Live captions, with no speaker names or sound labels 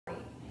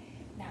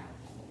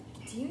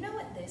Do you know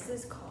what this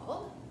is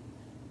called?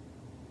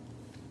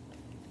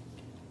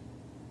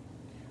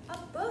 A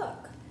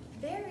book.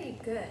 Very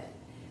good.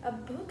 A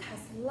book has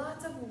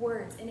lots of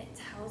words and it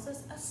tells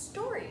us a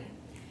story.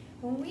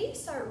 When we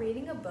start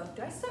reading a book,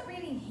 do I start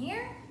reading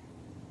here?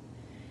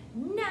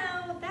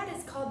 No, that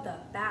is called the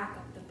back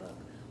of the book.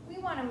 We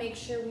want to make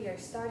sure we are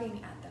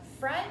starting at the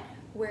front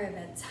where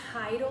the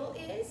title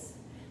is.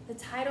 The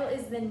title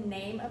is the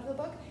name of the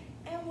book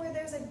and where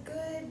there's a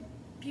good,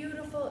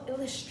 beautiful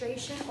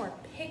illustration or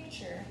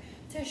picture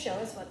to show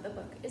us what the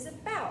book is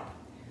about.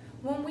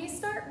 When we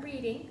start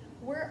reading,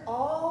 we're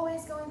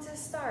always going to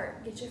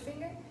start, get your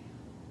finger,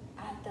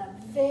 at the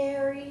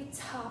very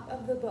top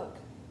of the book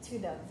to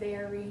the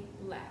very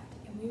left.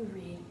 And we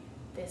read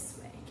this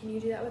way. Can you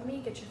do that with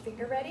me? Get your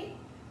finger ready.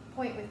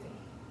 Point with me.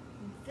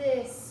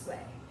 This way.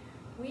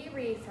 We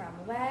read from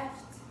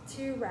left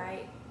to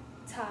right,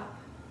 top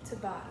to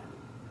bottom.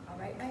 All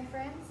right, my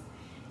friends?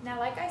 Now,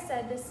 like I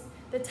said,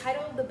 the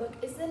title of the book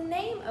is the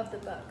name of the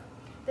book.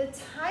 The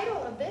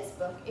title of this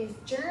book is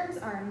Germs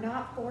Are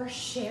Not for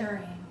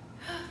Sharing.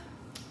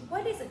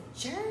 What is a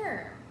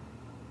germ?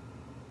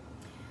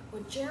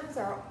 Well, germs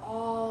are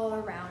all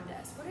around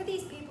us. What are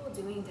these people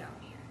doing down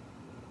here?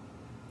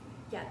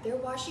 Yeah, they're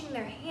washing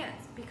their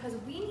hands because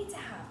we need to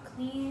have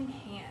clean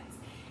hands.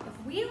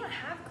 If we don't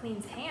have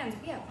clean hands,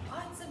 we have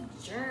lots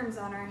of germs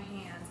on our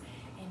hands,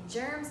 and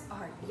germs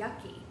are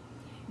yucky.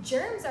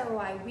 Germs are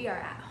why we are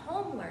at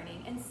home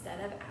learning instead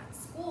of at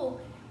school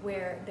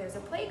where there's a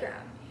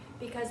playground,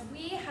 because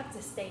we have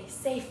to stay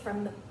safe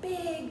from the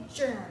big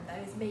germ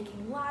that is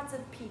making lots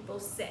of people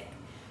sick.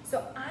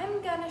 So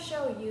I'm gonna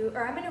show you,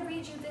 or I'm gonna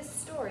read you this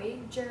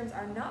story, Germs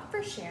Are Not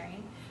for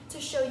Sharing,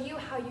 to show you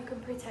how you can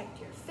protect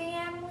your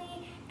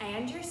family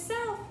and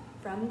yourself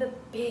from the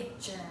big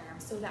germ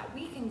so that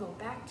we can go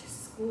back to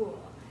school.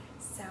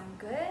 Sound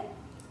good?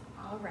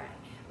 All right.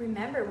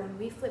 Remember, when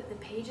we flip the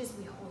pages,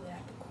 we hold it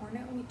at the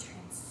corner and we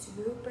turn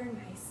super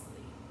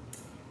nicely.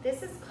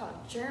 This is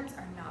called Germs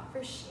Are Not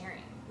for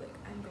Sharing. Look,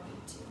 I'm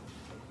going to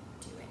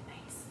do it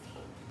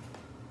nicely.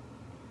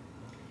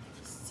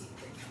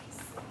 Super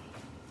nicely.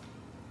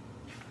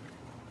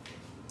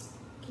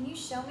 Can you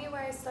show me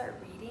where I start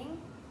reading?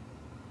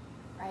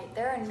 Right,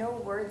 there are no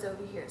words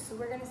over here, so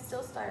we're gonna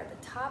still start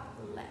at the top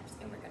left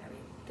and we're gonna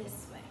read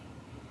this way.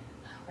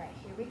 All right,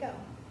 here we go.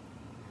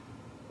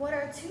 What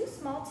are too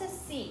small to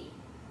see,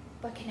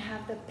 but can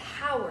have the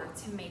power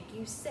to make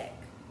you sick?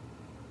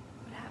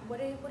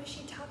 What is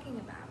she talking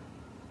about?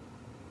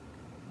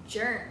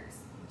 Germs.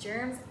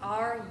 Germs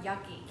are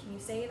yucky. Can you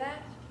say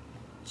that?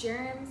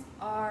 Germs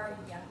are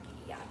yucky.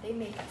 Yeah, they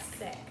make us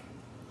sick.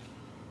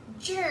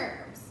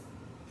 Germs.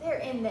 They're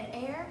in the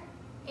air,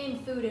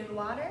 in food and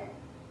water,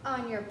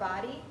 on your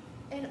body,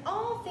 and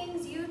all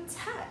things you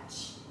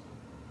touch.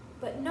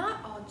 But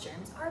not all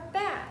germs are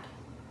bad.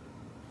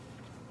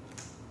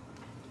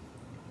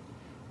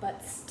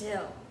 But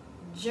still,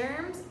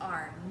 germs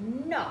are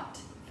not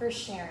for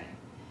sharing,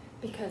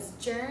 because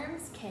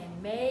germs can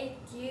make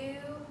you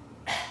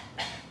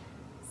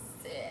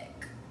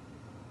sick.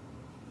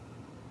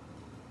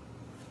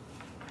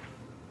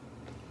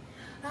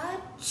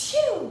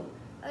 Achoo!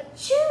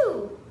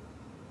 Achoo!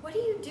 What do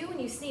you do when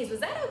you sneeze? Was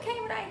that okay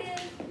what I did?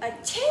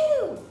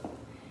 Achoo!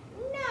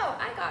 No,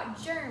 I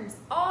got germs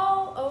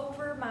all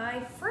over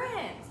my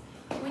friends.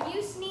 When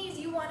you sneeze,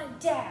 you want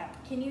to dab.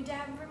 Can you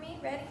dab for me?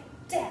 Ready?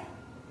 Dab.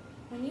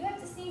 When you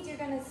have to sneeze, you're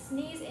going to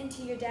sneeze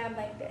into your dab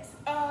like this.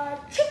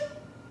 Achoo!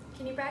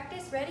 Can you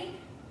practice? Ready?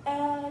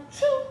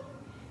 Achoo!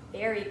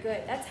 Very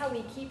good. That's how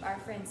we keep our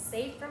friends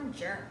safe from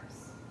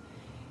germs.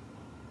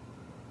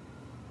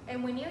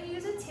 And when you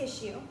use a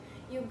tissue,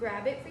 you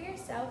grab it for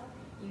yourself,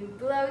 you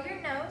blow your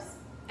nose,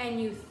 and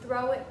you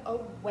throw it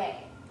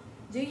away.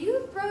 Do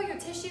you throw your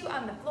tissue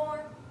on the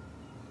floor?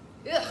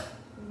 Ugh,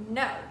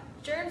 no.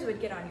 Germs would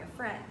get on your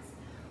friends.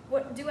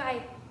 What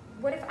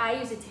if I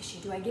use a tissue?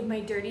 Do I give my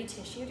dirty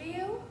tissue to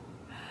you?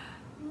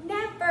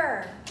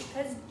 Never,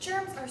 because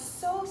germs are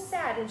so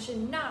sad and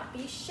should not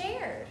be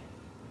shared.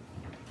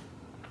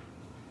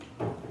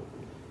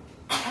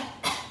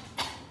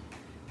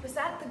 Was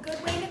that the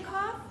good way to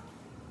cough?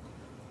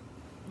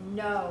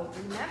 No,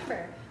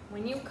 remember,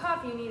 when you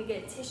cough, you need to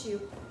get a tissue,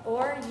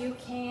 or you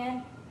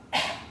can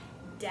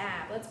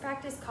dab. Let's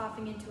practice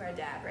coughing into our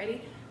dab.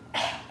 Ready?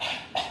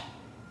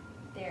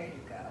 There you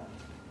go.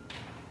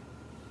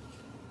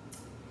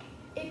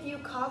 If you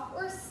cough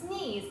or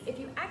sneeze, if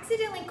you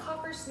accidentally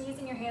cough or sneeze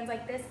in your hands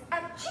like this,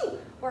 achoo,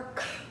 or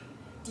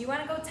do you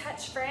want to go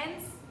touch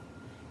friends?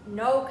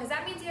 No, because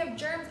that means you have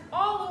germs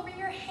all over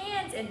your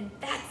hands, and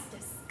that's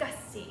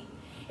disgusting.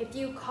 If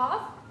you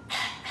cough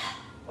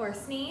or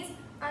sneeze,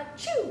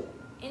 achoo,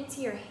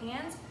 into your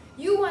hands,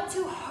 you want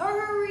to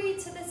hurry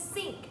to the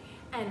sink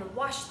and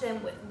wash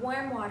them with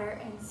warm water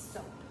and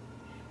soap,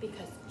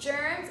 because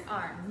germs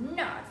are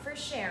not for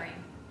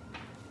sharing.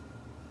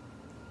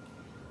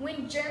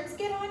 When germs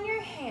get on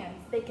your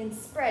hands, they can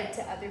spread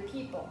to other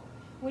people.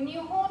 When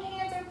you hold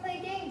hands or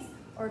play games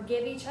or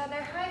give each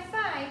other high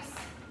fives,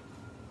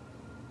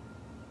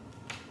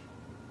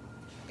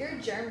 your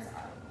germs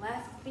are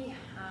left behind.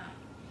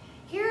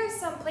 Here are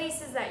some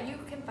places that you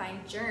can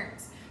find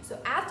germs. So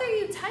after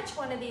you touch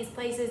one of these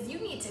places, you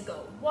need to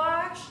go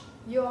wash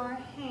your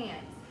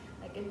hands,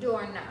 like a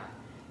doorknob.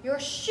 Your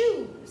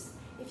shoes,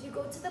 if you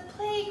go to the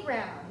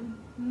playground,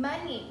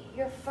 money,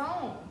 your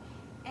phone,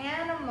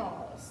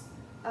 animals,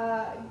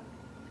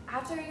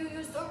 after you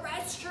use the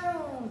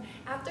restroom,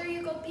 after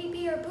you go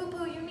pee-pee or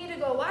poo-poo, you need to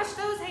go wash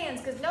those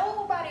hands because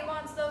nobody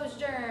wants those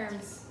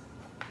germs.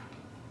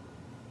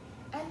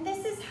 And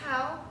this is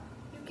how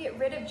you get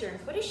rid of germs.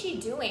 What is she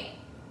doing?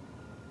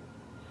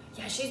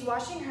 Yeah, she's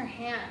washing her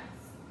hands.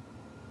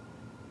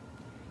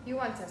 You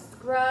want to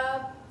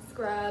scrub,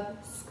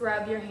 scrub,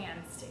 scrub your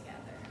hands together.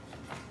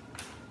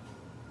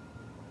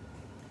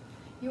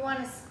 You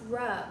want to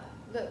scrub.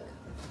 Look,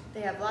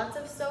 they have lots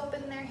of soap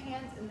in their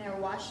hands and they're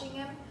washing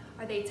them.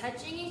 Are they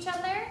touching each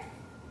other?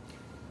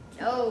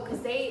 No,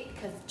 because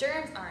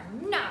germs are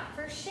not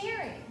for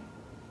sharing.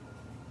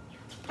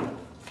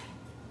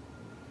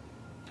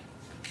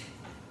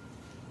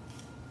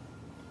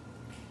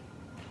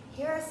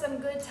 Here are some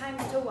good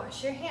times to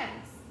wash your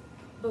hands.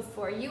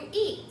 Before you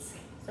eat.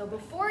 So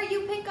before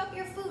you pick up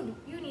your food,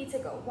 you need to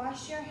go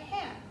wash your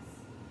hands.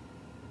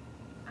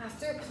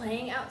 After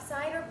playing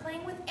outside or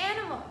playing with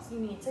animals, you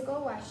need to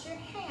go wash your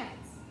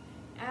hands.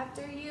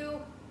 After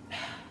you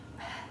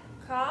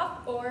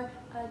cough or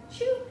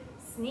chew,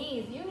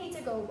 sneeze, you need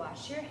to go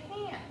wash your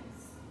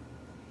hands.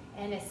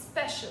 And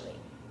especially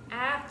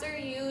after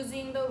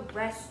using the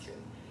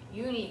restroom,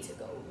 you need to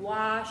go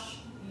wash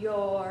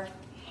your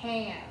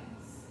hands.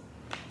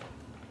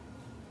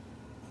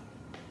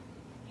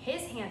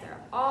 His hands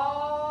are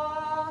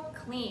all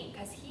clean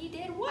because he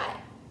did what?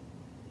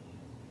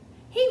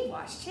 He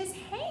washed his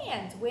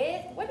hands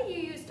with, what do you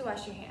use to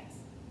wash your hands?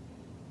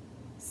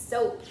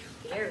 Soap.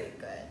 Very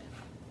good.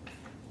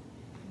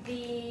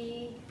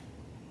 The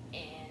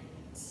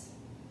end.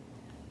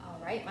 All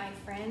right, my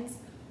friends.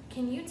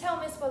 Can you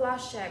tell Miss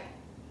Walashek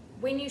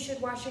when you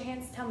should wash your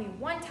hands? Tell me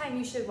one time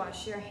you should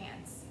wash your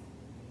hands.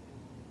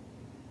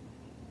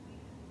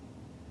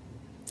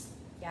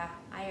 Yeah,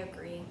 I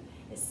agree.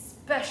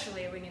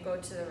 Especially when you go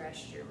to the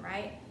restroom,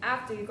 right?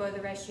 After you go to the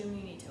restroom,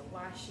 you need to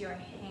wash your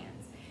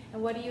hands.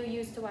 And what do you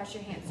use to wash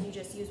your hands? You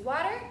just use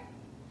water?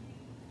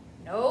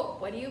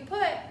 Nope. What do you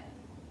put?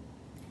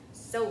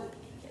 Soap.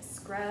 You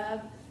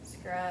scrub,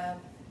 scrub,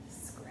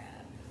 scrub.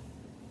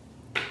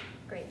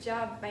 Great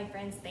job, my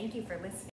friends. Thank you for listening.